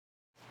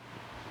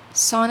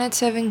Sonnet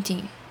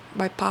 17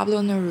 by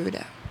Pablo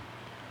Neruda.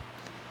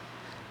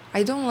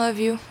 I don't love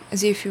you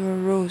as if you were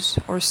rose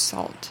or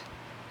salt,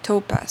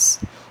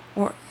 topaz,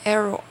 or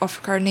arrow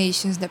of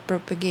carnations that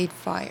propagate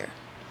fire.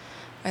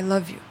 I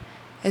love you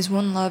as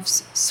one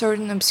loves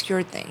certain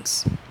obscure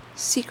things,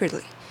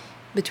 secretly,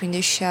 between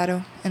the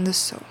shadow and the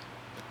soul.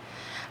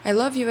 I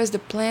love you as the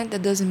plant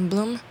that doesn't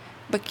bloom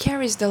but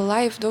carries the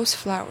life of those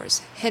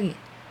flowers hidden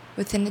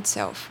within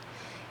itself.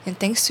 And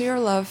thanks to your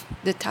love,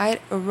 the tired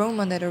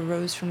aroma that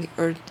arose from the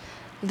earth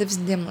lives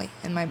dimly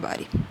in my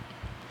body.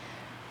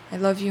 I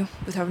love you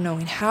without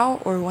knowing how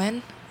or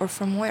when or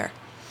from where.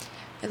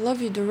 I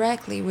love you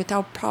directly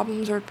without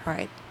problems or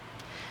pride.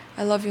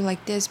 I love you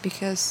like this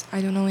because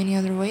I don't know any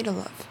other way to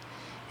love,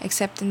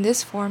 except in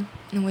this form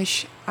in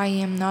which I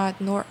am not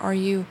nor are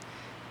you,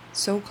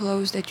 so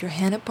close that your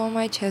hand upon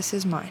my chest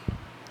is mine,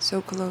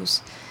 so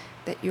close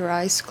that your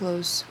eyes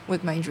close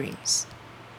with my dreams.